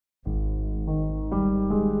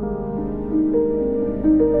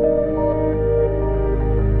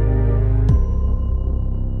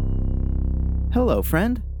Hello,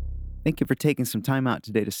 friend. Thank you for taking some time out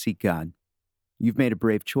today to seek God. You've made a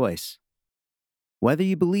brave choice. Whether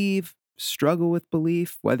you believe, struggle with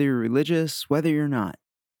belief, whether you're religious, whether you're not,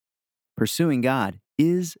 pursuing God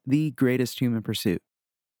is the greatest human pursuit.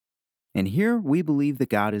 And here we believe that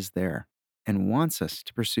God is there and wants us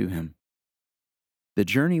to pursue Him. The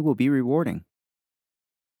journey will be rewarding.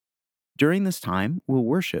 During this time, we'll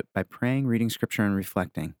worship by praying, reading scripture, and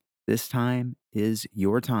reflecting. This time is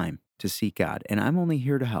your time to seek God, and I'm only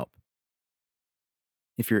here to help.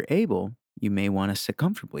 If you're able, you may want to sit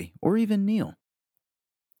comfortably or even kneel.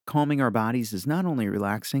 Calming our bodies is not only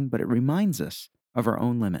relaxing, but it reminds us of our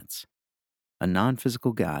own limits. A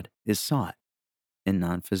non-physical God is sought in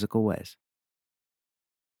non-physical ways.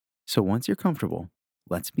 So once you're comfortable,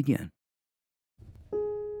 let's begin.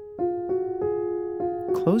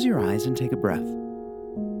 Close your eyes and take a breath.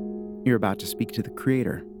 You're about to speak to the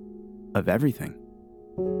Creator of everything.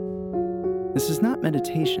 This is not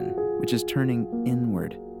meditation, which is turning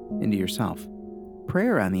inward into yourself.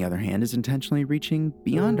 Prayer, on the other hand, is intentionally reaching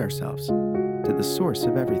beyond ourselves to the source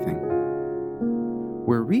of everything.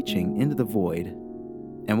 We're reaching into the void,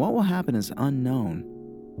 and what will happen is unknown,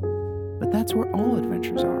 but that's where all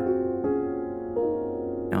adventures are.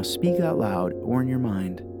 Now speak out loud or in your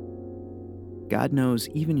mind. God knows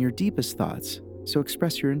even your deepest thoughts, so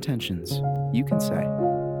express your intentions. You can say,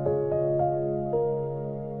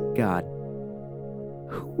 God,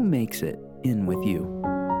 who makes it in with you?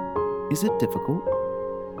 Is it difficult?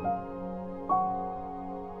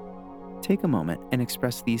 Take a moment and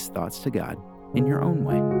express these thoughts to God in your own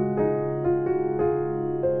way.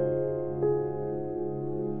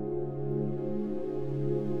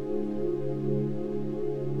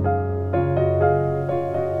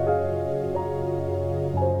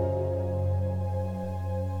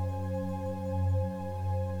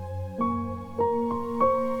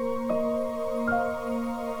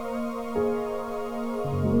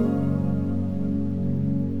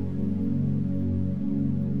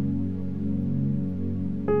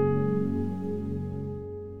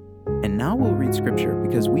 And now we'll read scripture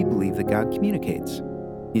because we believe that God communicates.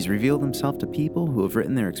 He's revealed Himself to people who have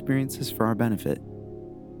written their experiences for our benefit.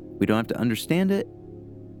 We don't have to understand it,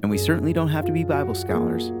 and we certainly don't have to be Bible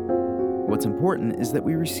scholars. What's important is that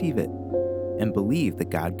we receive it and believe that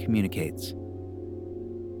God communicates.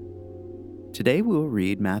 Today we will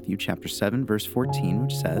read Matthew chapter 7, verse 14,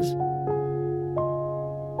 which says,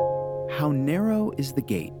 "How narrow is the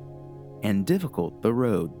gate, and difficult the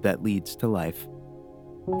road that leads to life,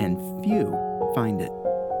 and few find it."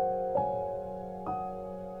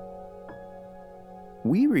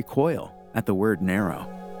 We recoil at the word narrow.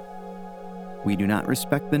 We do not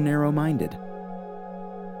respect the narrow-minded.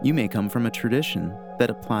 You may come from a tradition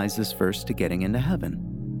that applies this verse to getting into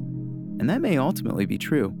heaven, and that may ultimately be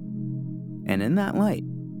true. And in that light,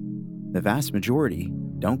 the vast majority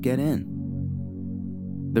don't get in.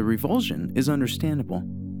 The revulsion is understandable,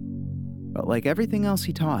 but like everything else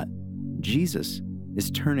He taught, Jesus is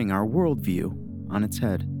turning our worldview on its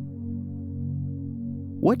head.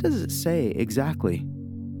 What does it say exactly?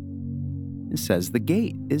 It says the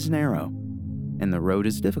gate is narrow, and the road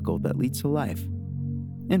is difficult that leads to life,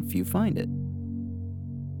 and few find it.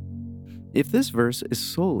 If this verse is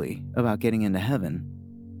solely about getting into heaven,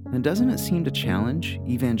 then doesn't it seem to challenge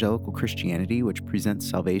evangelical Christianity, which presents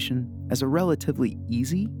salvation as a relatively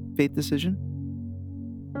easy faith decision?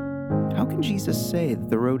 How can Jesus say that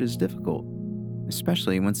the road is difficult,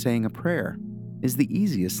 especially when saying a prayer is the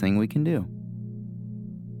easiest thing we can do?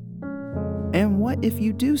 And what if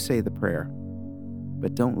you do say the prayer,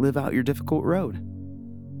 but don't live out your difficult road?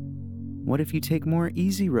 What if you take more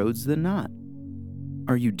easy roads than not?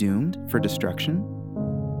 Are you doomed for destruction?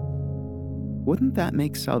 Wouldn't that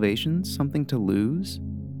make salvation something to lose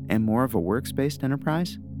and more of a works-based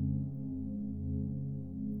enterprise?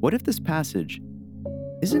 What if this passage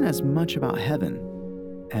isn't as much about heaven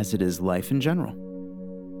as it is life in general?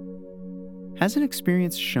 Hasn't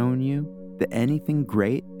experience shown you that anything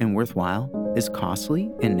great and worthwhile is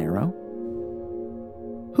costly and narrow?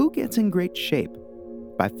 Who gets in great shape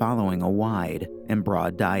by following a wide and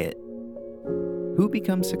broad diet? Who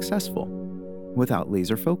becomes successful without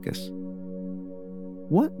laser focus?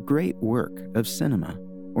 What great work of cinema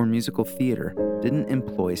or musical theater didn't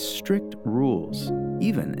employ strict rules,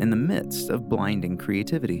 even in the midst of blinding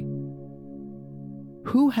creativity?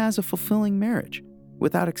 Who has a fulfilling marriage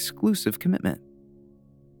without exclusive commitment?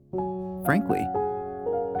 Frankly,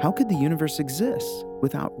 how could the universe exist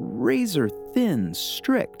without razor-thin,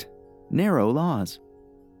 strict, narrow laws?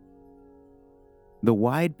 The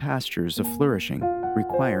wide pastures of flourishing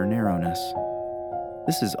require narrowness.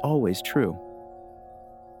 This is always true.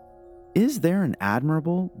 Is there an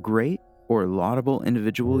admirable, great, or laudable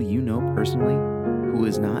individual you know personally who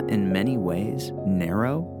is not in many ways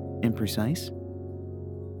narrow and precise?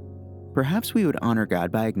 Perhaps we would honor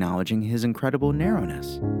God by acknowledging His incredible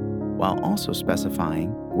narrowness, while also specifying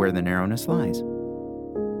where the narrowness lies.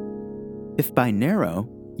 If by narrow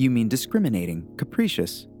you mean discriminating,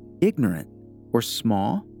 capricious, ignorant, or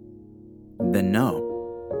small, then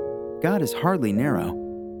no, God is hardly narrow.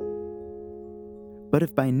 But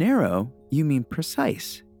if by narrow you mean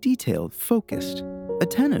precise, detailed, focused,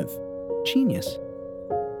 attentive, genius,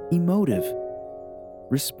 emotive,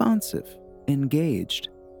 responsive, engaged,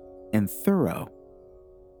 and thorough,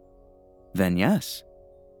 then yes,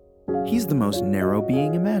 He's the most narrow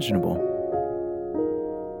being imaginable.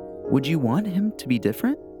 Would you want Him to be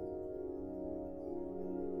different?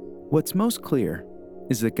 What's most clear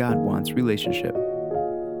is that God wants relationship,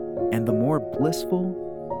 and the more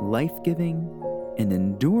blissful, life-giving, and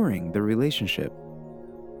enduring the relationship,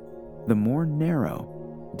 the more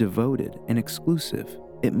narrow, devoted, and exclusive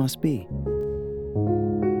it must be.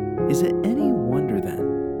 Is it any wonder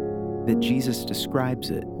then that Jesus describes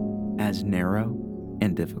it as narrow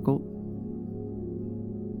and difficult?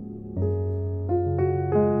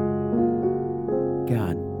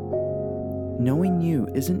 God, knowing you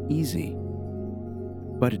isn't easy,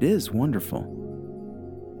 but it is wonderful,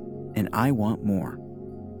 and I want more.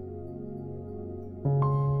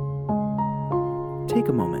 Take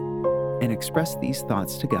a moment and express these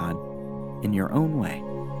thoughts to God in your own way.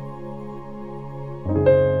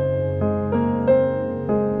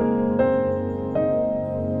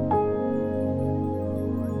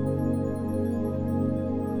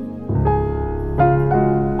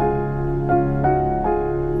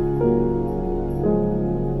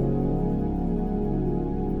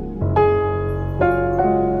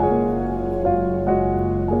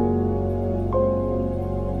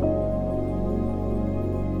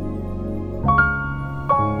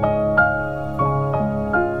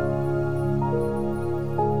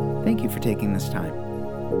 Thank you for taking this time.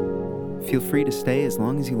 Feel free to stay as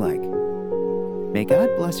long as you like. May God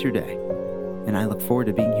bless your day, and I look forward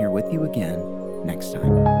to being here with you again next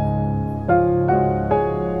time.